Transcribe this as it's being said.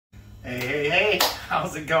Hey,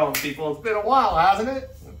 how's it going, people? It's been a while, hasn't it?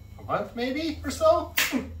 A month maybe or so?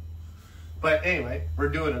 But anyway, we're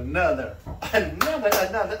doing another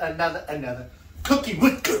cooking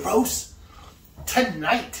with Goodrow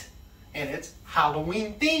tonight. And it's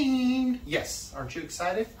Halloween themed. Yes, aren't you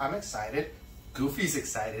excited? I'm excited. Goofy's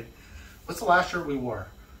excited. What's the last shirt we wore?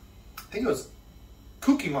 I think it was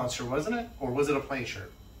Cookie Monster, wasn't it? Or was it a plain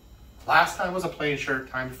shirt? Last time was a plain shirt,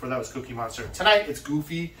 time before that was Cookie Monster. Tonight it's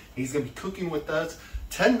Goofy. He's gonna be cooking with us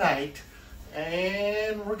tonight.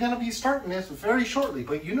 And we're gonna be starting this very shortly.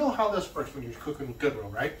 But you know how this works when you're cooking with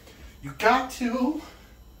Goodrow, right? You got to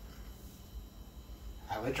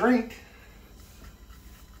have a drink.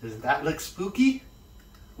 Doesn't that look spooky?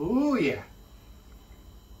 Ooh, yeah.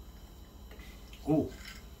 Ooh.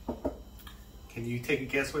 Can you take a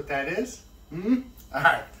guess what that is? All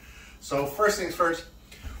right. So first things first,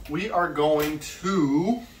 we are going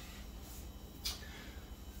to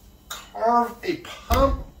carve a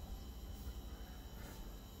pump.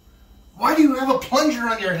 Why do you have a plunger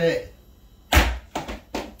on your head?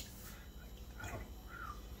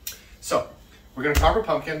 So we're going to carve a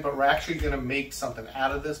pumpkin, but we're actually going to make something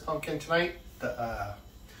out of this pumpkin tonight to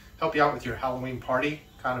help you out with your Halloween party.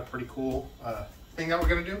 Kind of pretty cool thing that we're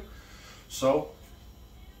going to do. So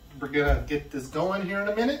we're going to get this going here in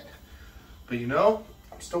a minute. But you know,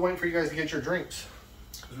 I'm still waiting for you guys to get your drinks.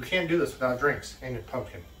 Because we can't do this without drinks and your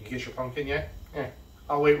pumpkin. You get your pumpkin yet? Yeah.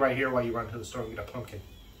 I'll wait right here while you run to the store and get a pumpkin.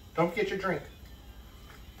 Don't forget your drink.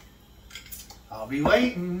 I'll be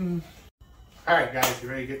waiting. All right, guys, you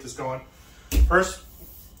ready to get this going? First,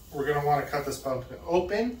 we're going to want to cut this pumpkin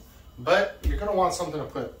open, but you're going to want something to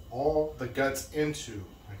put all the guts into,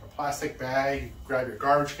 like a plastic bag. You grab your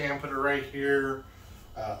garbage can, put it right here,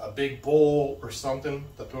 a big bowl or something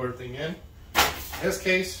to throw everything in. In this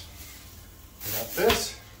case, I got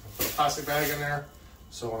this. I'll put a plastic bag in there,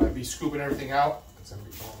 so when I be scooping everything out, it's going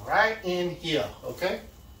to be going right in here, okay?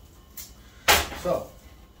 So,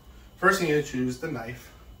 first thing you need to choose the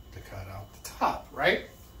knife to cut out the top, right?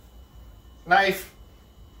 Knife.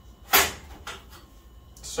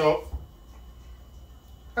 So,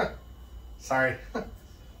 sorry,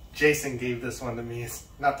 Jason gave this one to me. It's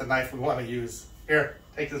not the knife we want to use. Here,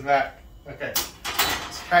 take this back. Okay,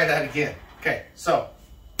 let's try that again. Okay, so,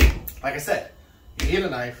 like I said, you need a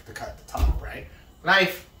knife to cut the top, right?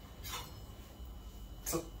 Knife.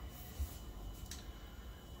 So,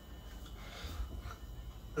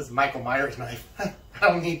 this is Michael Myers knife. I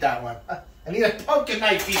don't need that one. I need a pumpkin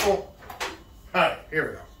knife, people. All right, here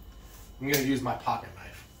we go. I'm gonna use my pocket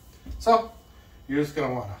knife. So, you're just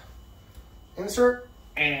gonna wanna insert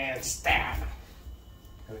and stab.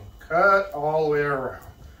 And then cut all the way around.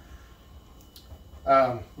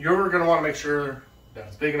 You're gonna wanna make sure that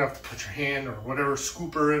it's big enough to put your hand or whatever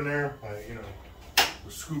scooper in there. You know, the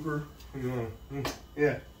scooper.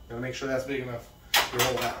 Yeah, gotta make sure that's big enough to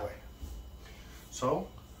roll that way. So,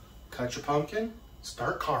 cut your pumpkin,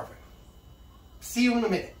 start carving. See you in a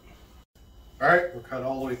minute. All right, we're cut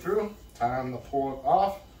all the way through. Time to pull it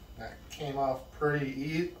off. That came off pretty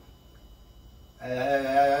easy.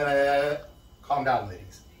 Calm down,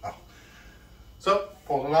 ladies. Oh. So,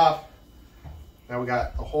 pulled it off. Now we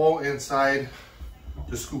got the whole inside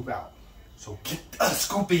to scoop out. So get a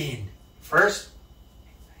scoop in. First,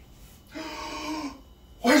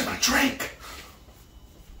 where's my drink?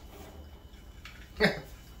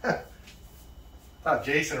 Thought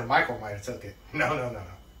Jason or Michael might have took it. No.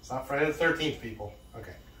 It's not Friday the 13th, people.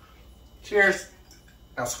 Okay. Cheers.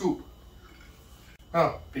 Now scoop.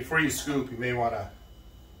 Oh, before you scoop, you may want to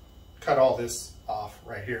cut all this off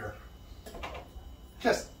right here.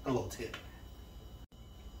 Just a little tip.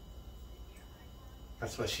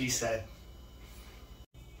 That's what she said.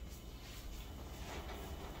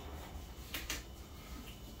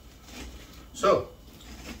 So,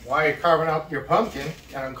 while you're carving out your pumpkin,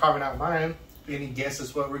 and I'm carving out mine, any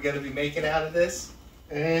guesses what we're going to be making out of this?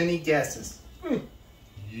 Any guesses?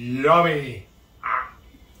 Yummy! Ah.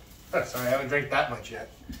 Oh, sorry, I haven't drank that much yet.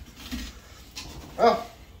 Oh,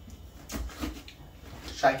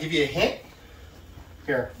 should I give you a hint?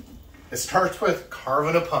 Here, it starts with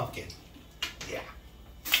carving a pumpkin. Yeah.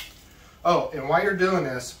 Oh, and while you're doing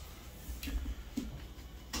this,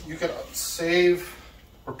 you can save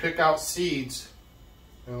or pick out seeds,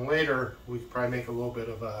 and later we could probably make a little bit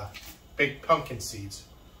of big pumpkin seeds.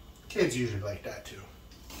 Kids usually like that too.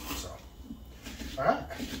 So, all right.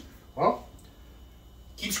 Well,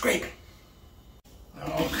 keep scraping.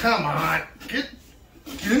 Oh, come on. Get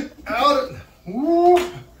out of,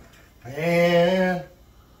 ooh, man.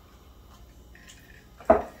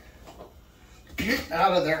 Get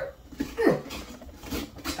out of there.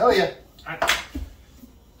 I tell you,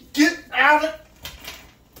 get out of it.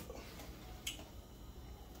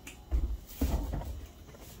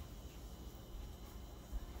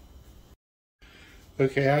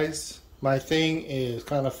 Okay, guys, my thing is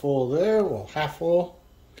kind of full there, well, half full.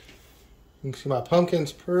 You can see my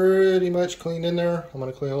pumpkin's pretty much cleaned in there. I'm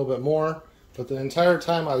going to clean a little bit more. But the entire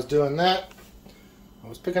time I was doing that, I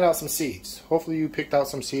was picking out some seeds. Hopefully you picked out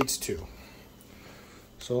some seeds too.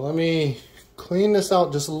 So let me clean this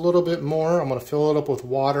out just a little bit more. I'm going to fill it up with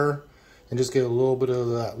water and just get a little bit of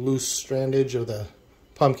that loose strandage of the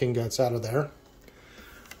pumpkin guts out of there.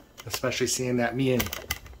 Especially seeing that me and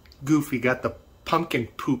Goofy got the pumpkin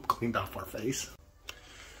poop cleaned off our face.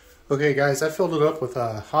 Okay guys, I filled it up with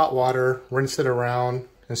hot water, rinsed it around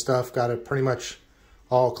and stuff, got it pretty much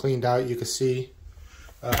all cleaned out. You can see,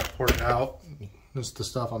 poured it out. This is the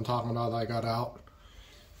stuff I'm talking about that I got out.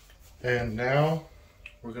 And now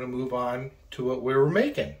we're gonna move on to what we were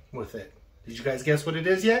making with it. Did you guys guess what it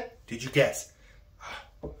is yet? Did you guess?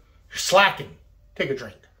 You're slacking. Take a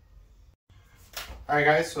drink. All right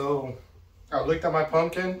guys, so I looked at my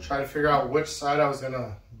pumpkin, trying to figure out which side I was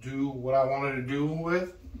gonna do what I wanted to do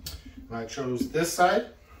with. And I chose this side.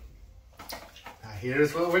 Now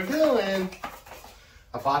here's what we're doing.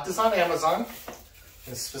 I bought this on Amazon.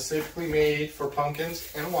 It's specifically made for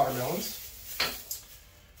pumpkins and watermelons.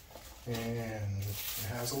 And it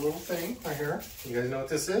has a little thing right here. You guys know what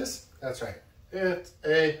this is? That's right. It's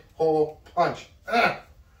a hole punch. Ah!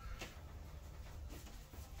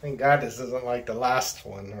 Thank God this isn't like the last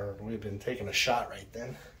one, or we've been taking a shot right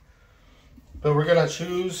then. But we're gonna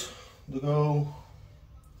choose to go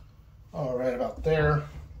all right about there.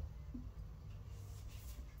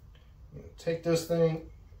 Take this thing.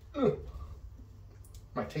 Ugh.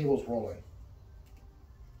 My table's rolling.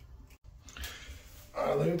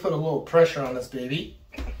 Let me put a little pressure on this baby.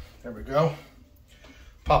 There we go.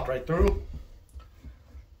 Popped right through.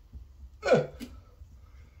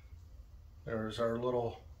 There's our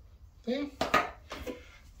little thing.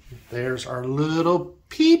 There's our little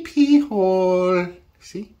pee-pee hole.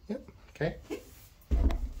 See? Yep. Okay.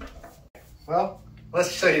 Well,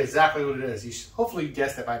 let's show you exactly what it is. You should, hopefully you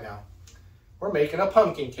guessed it by now. We're making a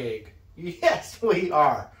pumpkin cake. Yes, we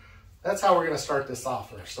are. That's how we're going to start this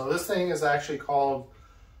off first. So this thing is actually called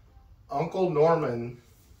Uncle Norman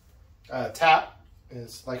Tap.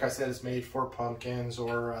 It's, like I said, it's made for pumpkins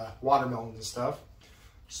or watermelons and stuff.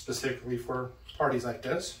 Specifically for parties like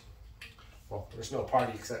this. Well, there's no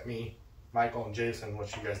party except me, Michael, and Jason,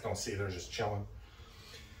 which you guys don't see. They're just chilling.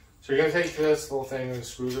 So you're going to take this little thing and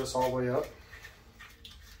screw this all the way up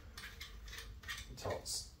until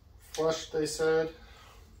it's flush, they said.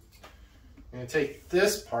 And take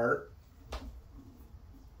this part,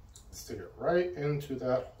 stick it right into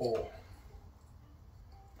that hole.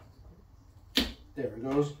 There it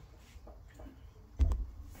goes.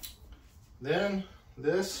 Then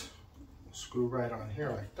this, screw right on here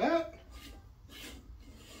like that.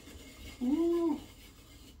 Woo.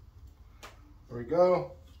 There we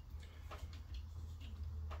go.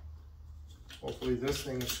 Hopefully this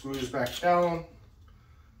thing screws back down.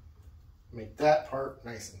 Make that part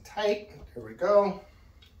nice and tight. There we go.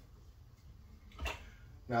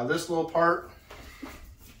 Now this little part,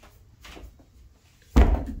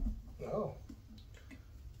 oh,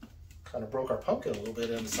 kind of broke our pumpkin a little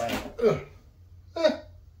bit inside. It's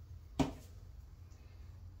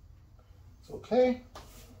okay.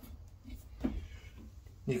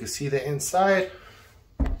 You can see the inside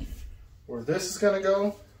where this is gonna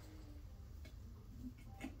go.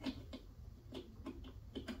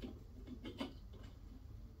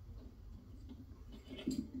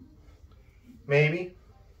 Maybe.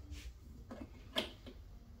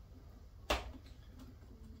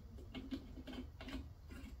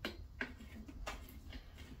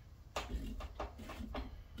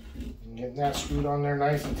 And getting that screwed on there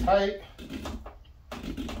nice and tight.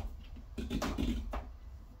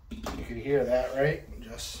 You can hear that, right?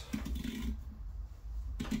 Just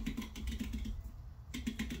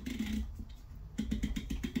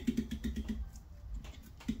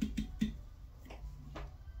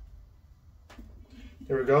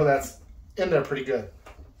there we go, that's in there pretty good.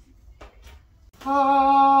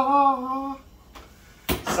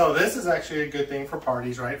 So this is actually a good thing for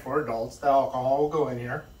parties, right? For adults, the alcohol will go in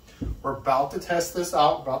here. We're about to test this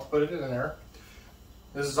out, about to put it in there.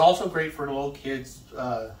 This is also great for little kids'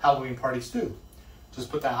 Halloween parties too.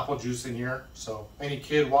 Just put the apple juice in here. So any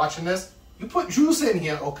kid watching this, you put juice in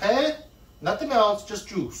here, okay? Nothing else, just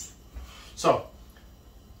juice. So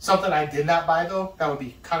something I did not buy though, that would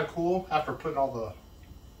be kind of cool after putting all the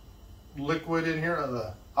liquid in here, or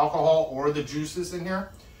the alcohol or the juices in here,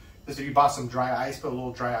 is if you bought some dry ice, put a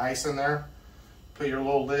little dry ice in there, put your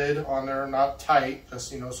little lid on there, not tight,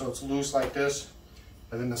 just, you know, so it's loose like this.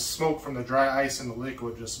 And then the smoke from the dry ice and the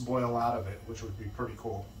liquid just boil out of it, which would be pretty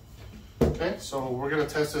cool. Okay, so we're gonna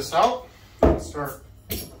test this out. Let's start.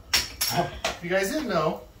 If you guys didn't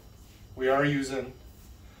know, we are using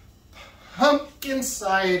pumpkin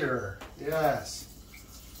cider. Yes.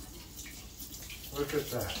 Look at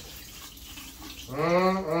that.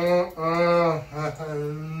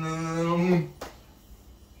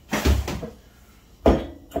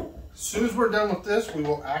 As soon as we're done with this, we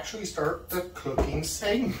will actually start the cooking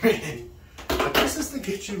segment. But this is to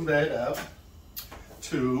get you led up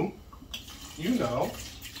to, you know,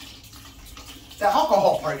 the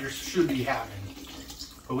alcohol part you should be having.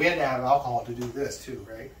 But we had to have alcohol to do this too,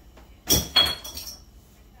 right?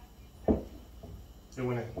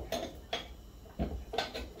 Doing it.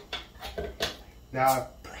 Now, I'm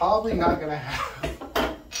probably not gonna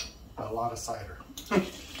have a lot of cider.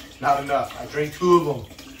 Not enough. I drank 2 of them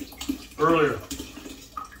earlier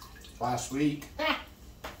last week.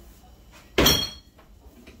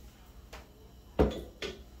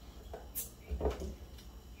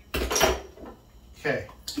 Okay.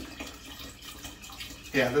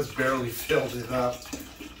 Yeah, this barely filled it up.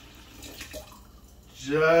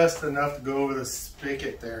 Just enough to go over the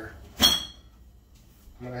spigot there.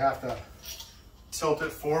 I'm gonna have to tilt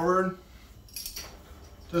it forward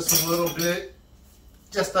just a little bit.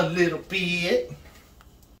 Just a little bit.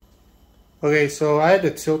 Okay, so I had to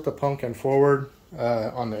tilt the pumpkin forward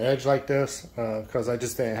on the edge like this because I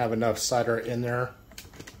just didn't have enough cider in there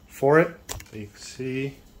for it. So you can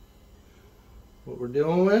see what we're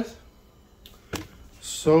dealing with.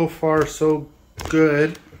 So far, so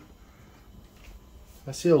good.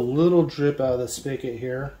 I see a little drip out of the spigot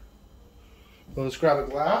here. So let's grab a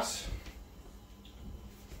glass.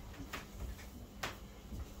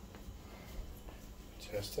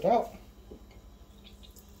 Test it out.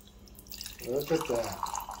 Look at that.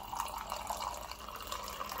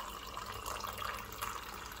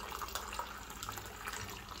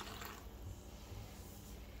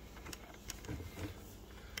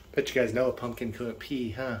 Bet you guys know a pumpkin couldn't pee,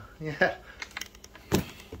 huh? Yeah.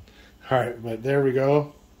 Alright, but there we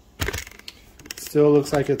go. Still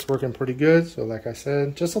looks like it's working pretty good. So like I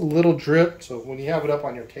said, just a little drip. So when you have it up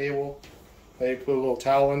on your table, maybe put a little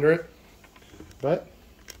towel under it. But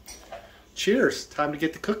cheers. Time to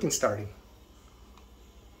get the cooking starting.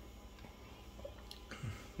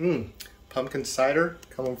 Pumpkin cider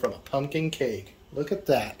coming from a pumpkin cake. Look at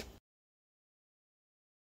that.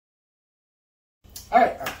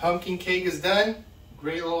 Alright, our pumpkin cake is done.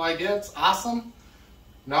 Great little idea. It's awesome.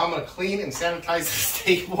 Now I'm going to clean and sanitize this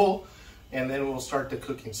table, and then we'll start the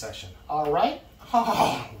cooking session. Alright?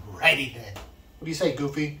 Alrighty then. What do you say,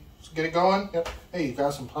 Goofy? Let's get it going? Yep. Hey, you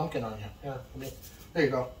got some pumpkin on you. Yeah, there you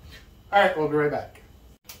go. Alright, we'll be right back.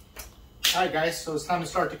 Alright guys, so it's time to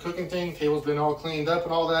start the cooking thing. Table's been all cleaned up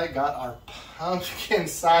and all that. Got our pumpkin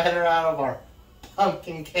cider out of our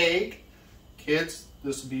pumpkin cake. Kids,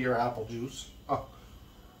 this will be your apple juice. Oh.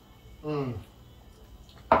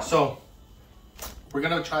 So, we're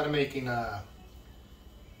going to try to making,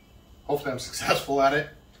 hopefully I'm successful at it,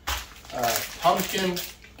 pumpkin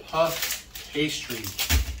puff pastry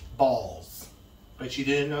balls. But you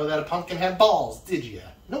didn't know that a pumpkin had balls, did you?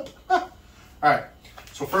 Nope. Alright.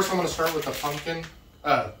 So first I'm going to start with the pumpkin,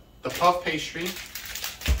 the puff pastry,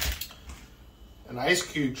 an ice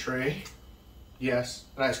cube tray, yes,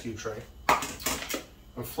 an ice cube tray,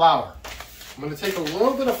 and flour. I'm going to take a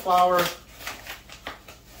little bit of flour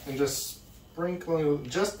and just sprinkle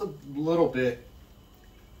just a little bit,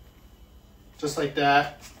 just like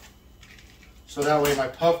that, so that way my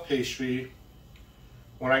puff pastry,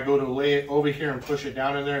 when I go to lay it over here and push it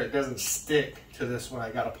down in there, it doesn't stick to this when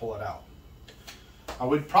I got to pull it out. I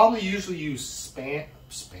would probably usually use Pam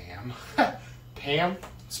spray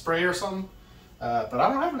or something, but I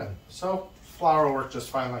don't have none. So flour will work just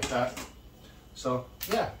fine like that. So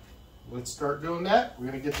yeah, let's start doing that. We're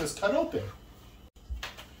gonna get this cut open.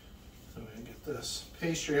 So I'm gonna get this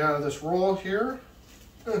pastry out of this roll here.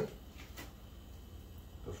 Just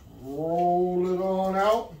roll it on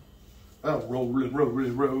out. Oh,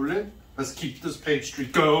 roll it. Let's keep this pastry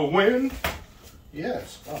going.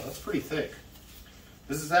 Yes, wow, that's pretty thick.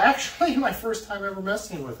 This is actually my first time ever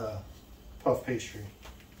messing with a puff pastry.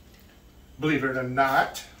 Believe it or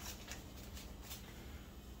not.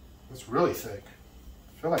 It's really thick.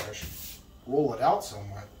 I feel like I should roll it out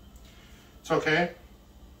somewhat. It's okay.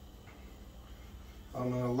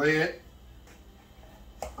 I'm going to lay it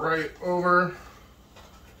right over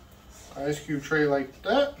the ice cube tray like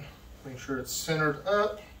that. Make sure it's centered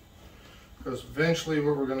up, because eventually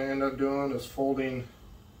what we're going to end up doing is folding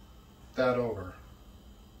that over.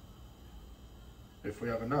 if we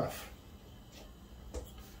have enough.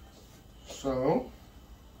 So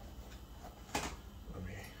let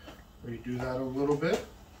me redo that a little bit.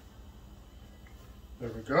 There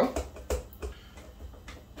we go.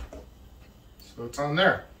 So it's on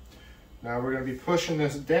there. Now we're going to be pushing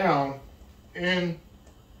this down into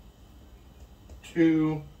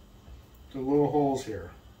the little holes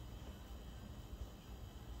here.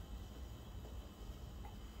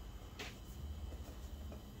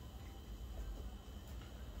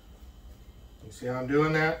 You see how I'm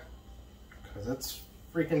doing that? Because it's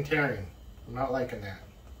freaking tearing. I'm not liking that.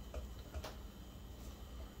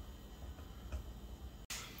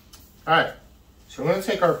 Alright, so we're going to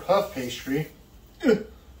take our puff pastry and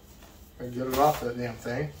get it off that damn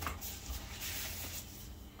thing.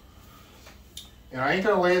 And I ain't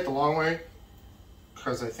going to lay it the long way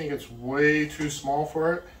because I think it's way too small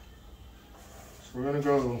for it. So we're going to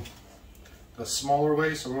go the smaller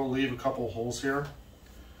way, so we'll leave a couple holes here.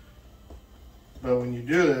 But when you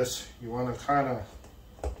do this, you want to kind of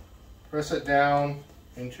press it down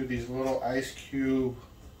into these little ice cube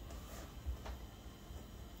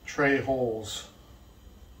tray holes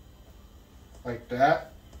like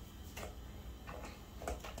that.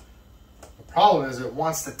 The problem is it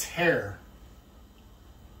wants to tear.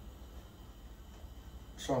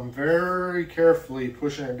 So I'm very carefully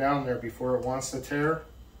pushing it down there before it wants to tear.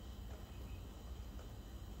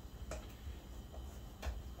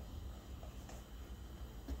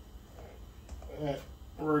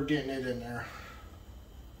 We're getting it in there.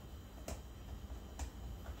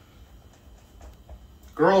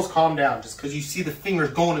 Girls, calm down. Just because you see the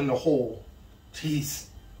fingers going in the hole. Jeez.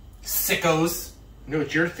 Sickos. I know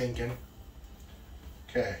what you're thinking.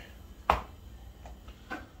 Okay.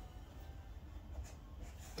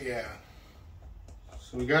 Yeah.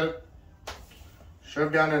 So we got it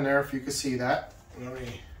shoved down in there, if you can see that.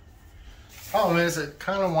 Problem is, it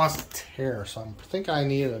kind of wants to tear, so I think I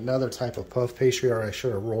need another type of puff pastry, or I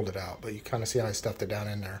should have rolled it out, but you kind of see how I stuffed it down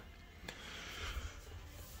in there.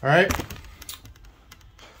 All right.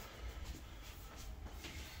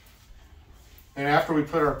 And after we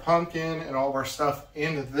put our pumpkin and all of our stuff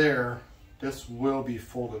into there, this will be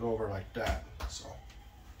folded over like that. So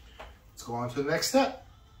let's go on to the next step.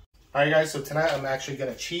 All right, guys, so tonight I'm actually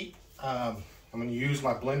gonna cheat. I'm gonna use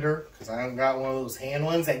my blender because I haven't got one of those hand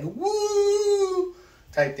ones that go woo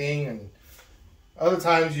type thing. And other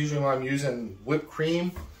times, usually when I'm using whipped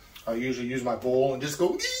cream, I'll usually use my bowl and just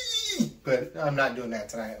go ee! But I'm not doing that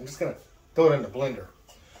tonight. I'm just gonna throw it in the blender.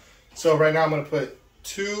 So right now I'm gonna put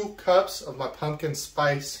 2 cups of my pumpkin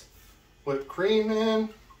spice whipped cream in.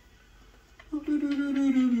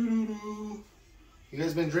 You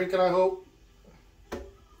guys been drinking, I hope?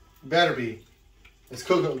 Better be. It's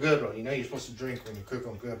cooked on Goodrow. You know you're supposed to drink when you cook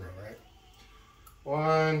on Goodrow, right?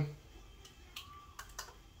 1,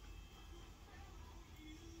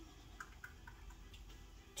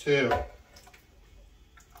 2.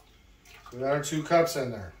 We got our 2 cups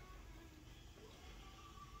in there.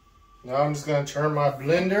 Now I'm just going to turn my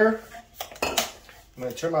blender. I'm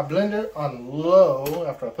going to turn my blender on low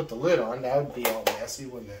after I put the lid on. That would be all messy,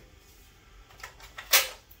 wouldn't it?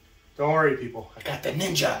 Don't worry, people. I got the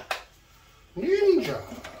ninja. Ninja.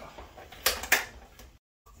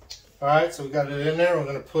 Alright, so we got it in there. We're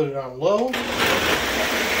going to put it on low. Get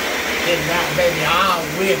that baby all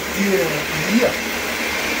whipped good. Yeah.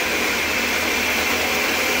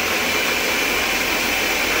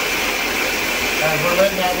 As we're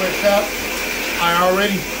letting that whip up, I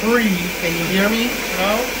already can you hear me?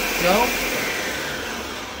 No?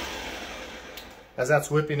 As that's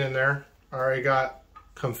whipping in there, I already got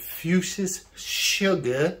Confucius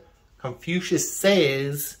sugar. Confucius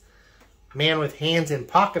says, man with hands in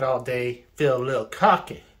pocket all day feel a little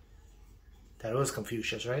cocky. That was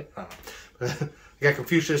Confucius, right? I don't know. I got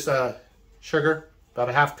Confucius sugar, about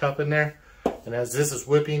a ½ cup in there. And as this is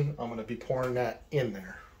whipping, I'm going to be pouring that in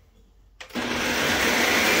there.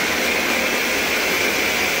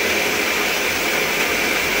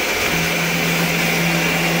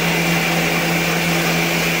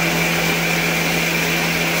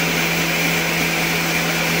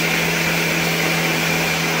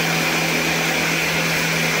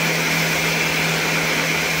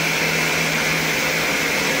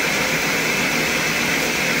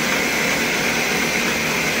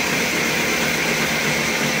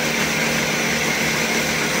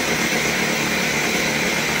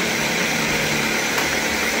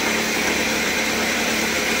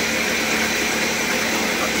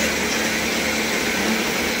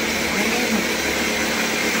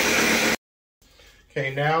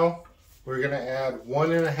 Okay, now we're going to add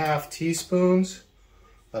 1½ teaspoons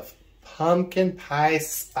of pumpkin pie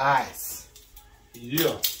spice.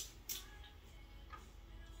 Yeah.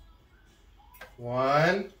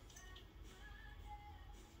 1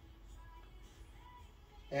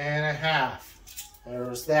 1/2.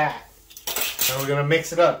 There's that. Now we're gonna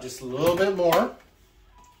mix it up just a little bit more.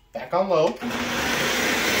 Back on low.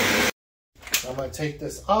 I'm gonna take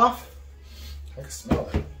this off. I can smell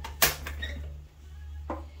it.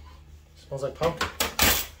 Smells like pumpkin.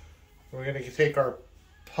 We're gonna take our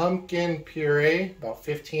pumpkin puree, about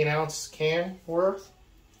 15-ounce can worth,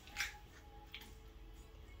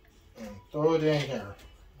 and throw it in here.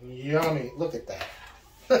 Yummy. Look at that.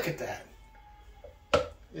 Look at that.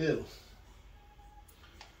 Ew.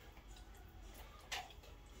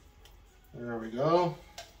 There we go.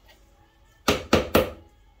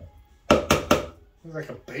 Looks like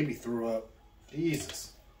a baby threw up.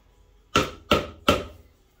 Jesus. Now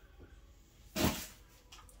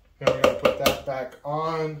we're going to put that back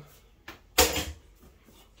on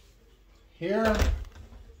here.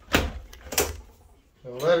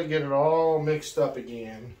 Now let it get it all mixed up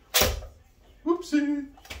again. Whoopsie.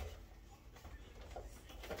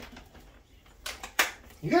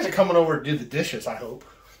 You guys are coming over to do the dishes, I hope.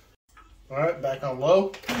 All right, back on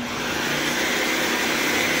low.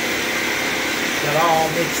 Got it all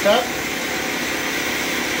mixed up.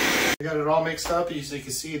 I got it all mixed up, as you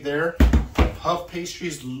can see there. Puff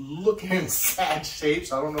pastry's looking in sad shape,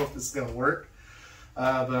 so I don't know if this is gonna work.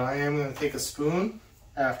 But I am gonna take a spoon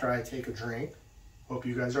after I take a drink. Hope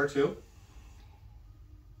you guys are too.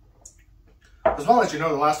 As well as you know,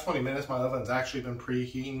 the last 20 minutes my oven's actually been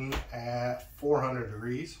preheating at 400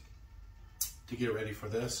 degrees to get ready for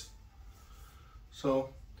this.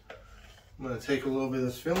 So I'm gonna take a little bit of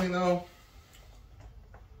this filling though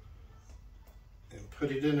and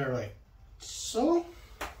put it in there like so.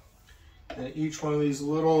 And each one of these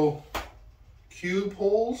little cube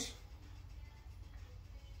holes,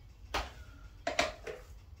 I'll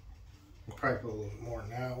probably put a little bit more in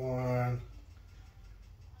that one.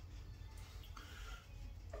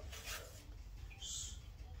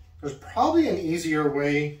 There's probably an easier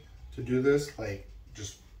way to do this, like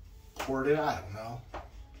just pour it in, I don't know.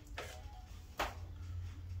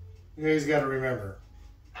 You guys gotta remember,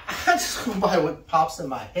 I just go by what pops in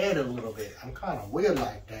my head a little bit. I'm kind of weird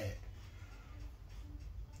like that.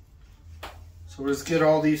 So let's get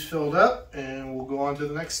all these filled up and we'll go on to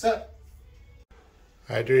the next step.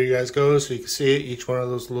 All right, there you guys go. So you can see it, each one of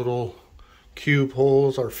those little cube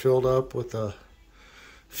holes are filled up with a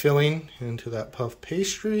filling into that puff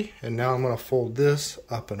pastry. And now I'm gonna fold this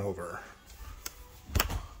up and over.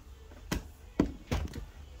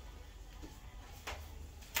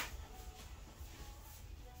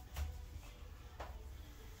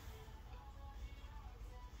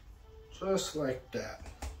 Just like that.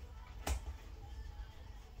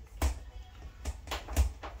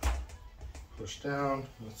 Push down.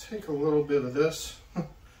 Let's take a little bit of this.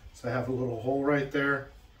 So I have a little hole right there.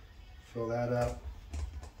 Fill that up.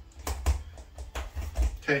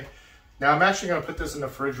 Okay, now I'm actually going to put this in the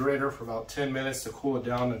refrigerator for about 10 minutes to cool it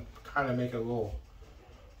down and kind of make it a little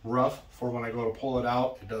rough for when I go to pull it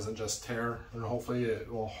out. It doesn't just tear, and hopefully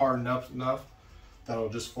it will harden up enough that it'll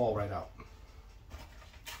just fall right out.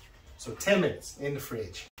 So 10 minutes in the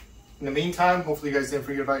fridge. In the meantime, hopefully you guys didn't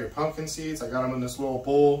forget about your pumpkin seeds. I got them in this little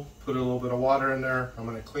bowl, put a little bit of water in there. I'm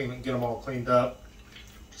gonna clean it, get them all cleaned up.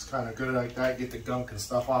 Just kind of good like that, get the gunk and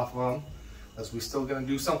stuff off of them. As we're still gonna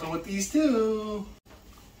do something with these too.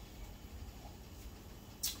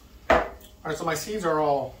 All right, so my seeds are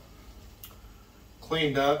all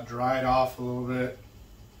cleaned up, dried off a little bit.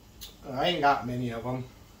 I ain't got many of them,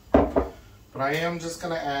 but I am just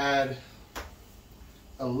gonna add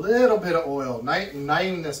a little bit of oil, not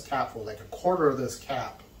even this capful, like a quarter of this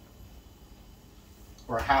cap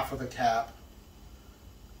or half of the cap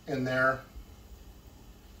in there.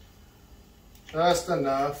 Just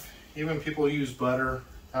enough. Even people use butter,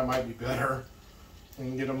 that might be better.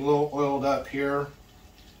 And get them a little oiled up here.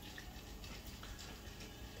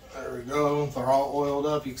 There we go. They're all oiled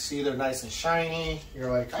up. You can see they're nice and shiny.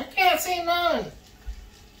 You're like, I can't see none.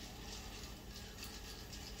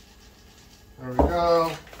 There we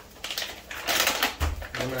go.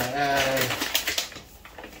 I'm gonna add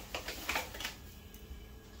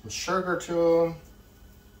some sugar to them.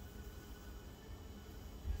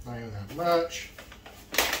 Not even that much.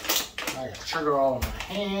 I got sugar all in my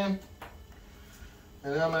hand.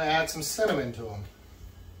 And then I'm gonna add some cinnamon to them.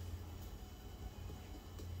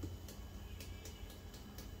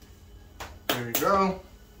 There we go.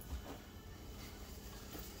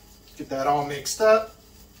 Get that all mixed up.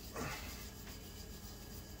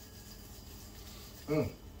 It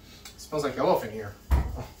smells like elephant here.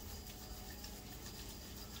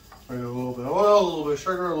 Put a little bit of oil, a little bit of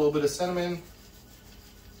sugar, a little bit of cinnamon.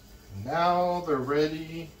 Now they're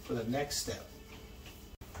ready for the next step.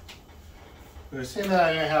 We're saying that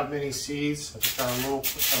I didn't have many seeds. I just got a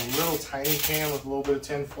little tiny can with a little bit of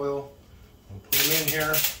tin foil. And put them in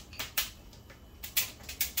here.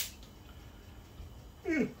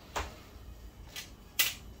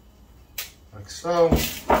 Like so.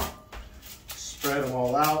 Spread them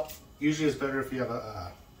all out. Usually it's better if you have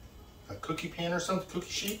a cookie pan or something, cookie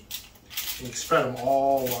sheet. You can spread them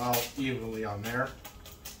all out evenly on there.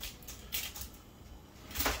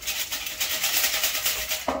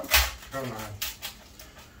 Come on.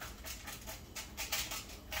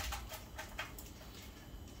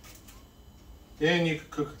 Then you can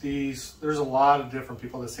cook these. There's a lot of different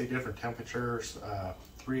people that say different temperatures.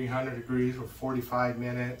 300 degrees for 45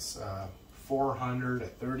 minutes, 400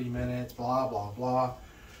 at 30 minutes, blah, blah, blah.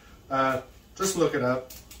 Just look it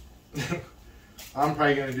up. I'm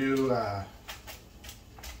probably gonna do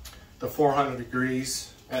the 400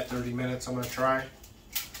 degrees at 30 minutes. I'm gonna try.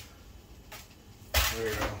 There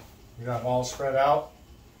you go. You got them all spread out.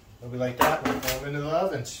 It'll be like that. We'll throw them into the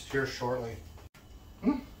oven here shortly.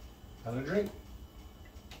 Another drink.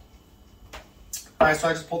 All right, so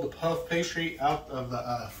I just pulled the puff pastry out of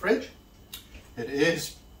the fridge. It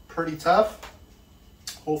is pretty tough.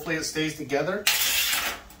 Hopefully it stays together.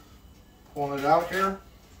 Pulling it out here.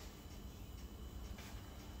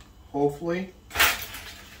 Hopefully.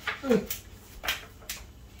 Come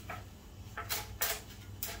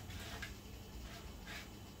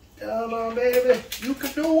on, baby. You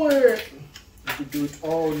can do it. You can do it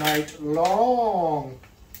all night long.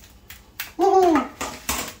 Woohoo!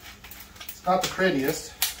 It's not the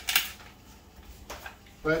prettiest,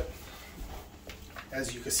 but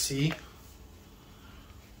as you can see,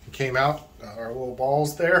 it came out, our little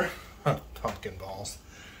balls there, pumpkin balls.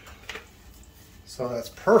 So that's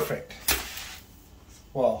perfect.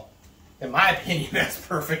 Well, in my opinion, that's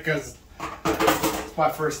perfect because it's my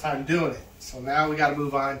first time doing it. So now we got to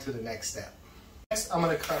move on to the next step. Next, I'm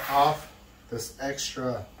going to cut off this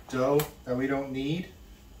extra dough that we don't need.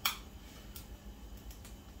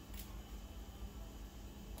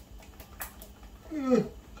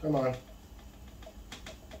 Come on.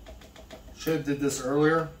 Should have did this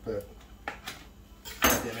earlier, but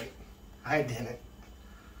I didn't.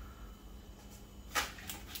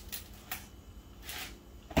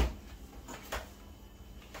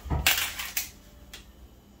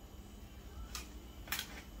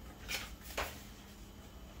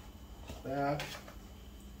 That.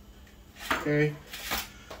 Okay.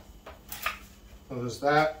 So there's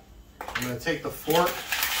that. I'm going to take the fork,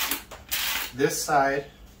 this side,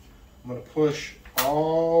 I'm going to push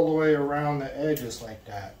all the way around the edges like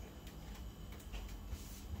that.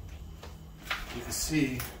 You can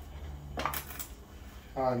see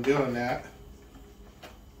how I'm doing that.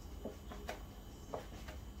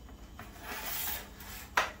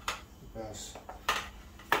 Yes.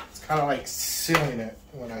 It's kind of like sealing it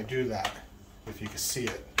when I do that, if you can see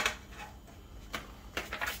it.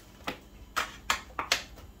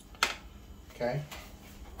 Okay.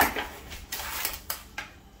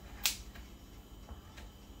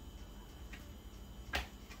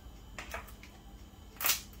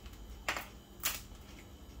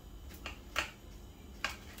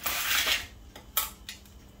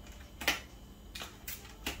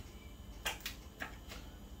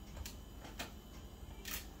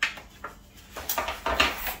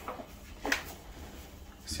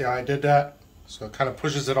 See how I did that? So it kind of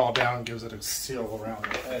pushes it all down and gives it a seal around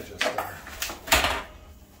the edges there.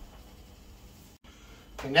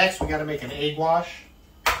 And next we got to make an egg wash,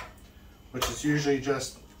 which is usually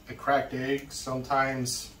just a cracked egg.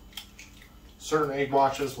 Sometimes certain egg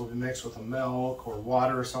washes will be mixed with a milk or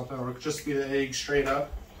water or something, or it could just be the egg straight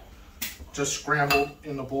up, just scrambled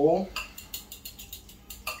in the bowl.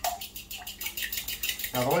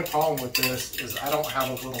 Now the only problem with this is I don't have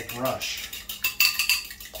a little brush.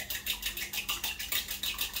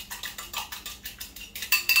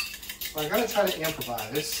 So I gotta try to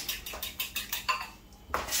improvise.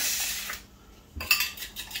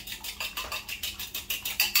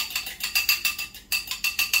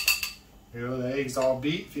 You know, the egg's all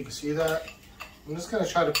beat, if you can see that. I'm just gonna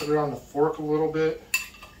try to put it on the fork a little bit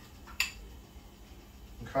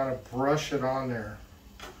and kind of brush it on there.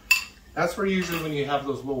 That's where usually when you have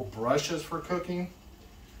those little brushes for cooking,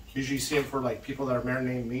 usually you see them for like people that are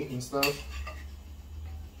marinating meat and stuff.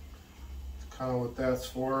 Kind of what that's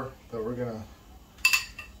for, but we're gonna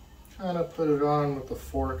kind of put it on with the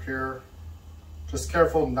fork here. Just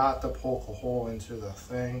careful not to poke a hole into the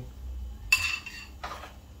thing.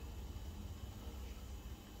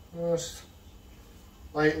 Just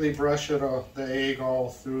Lightly brush it, the egg all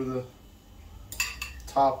through the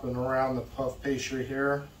top and around the puff pastry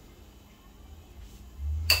here.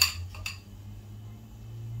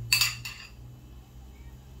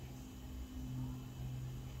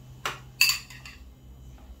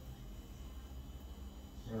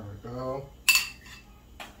 There we go.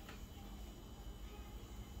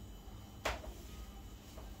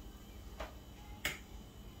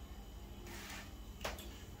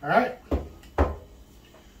 All right.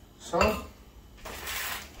 So,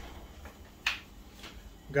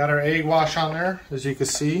 got our egg wash on there, as you can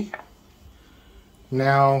see.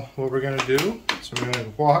 Now, what we're gonna do is we're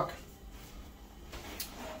gonna walk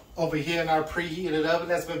over here in our preheated oven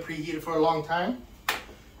that's been preheated for a long time.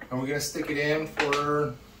 And we're gonna stick it in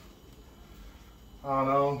for, I don't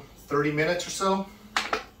know, 30 minutes or so.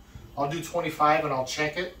 I'll do 25 and I'll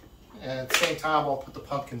check it. And at the same time, I'll put the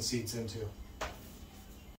pumpkin seeds in too.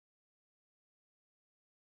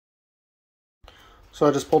 So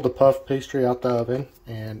I just pulled the puff pastry out the oven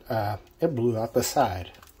and it blew out the side.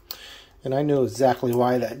 And I knew exactly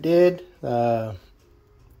why that did. The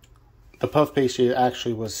puff pastry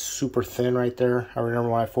actually was super thin right there. I remember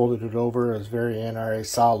when I folded it over, it was very thin. I already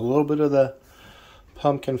saw a little bit of the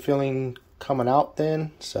pumpkin filling coming out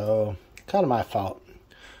thin. So kind of my fault.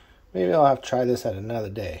 Maybe I'll have to try this at another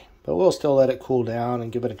day. But we'll still let it cool down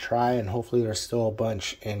and give it a try. And hopefully there's still a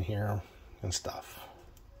bunch in here and stuff.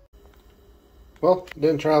 Well, it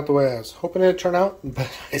didn't turn out the way I was hoping it'd turn out, but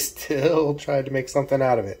I still tried to make something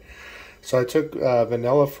out of it. So I took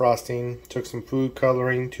vanilla frosting, took some food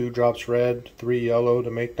coloring, 2 drops red, 3 yellow to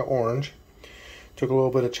make the orange. Took a little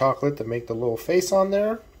bit of chocolate to make the little face on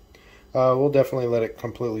there. We'll definitely let it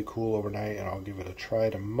completely cool overnight, and I'll give it a try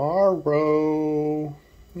tomorrow.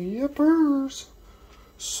 Yippers!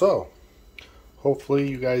 So, hopefully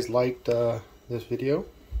you guys liked this video.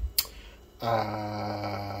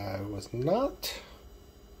 I was not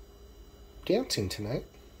dancing tonight,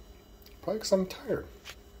 probably because I'm tired.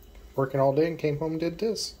 Working all day and came home and did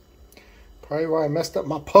this. Probably why I messed up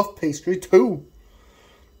my puff pastry too.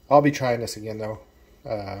 I'll be trying this again though.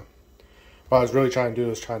 What I was really trying to do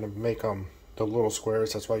is trying to make the little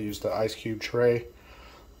squares. That's why I used the ice cube tray.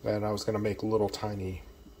 And I was going to make little tiny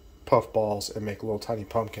puff balls and make little tiny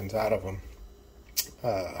pumpkins out of them.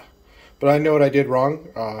 But I know what I did wrong.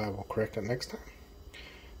 I will correct it next time.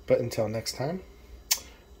 But until next time,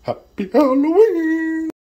 happy Halloween!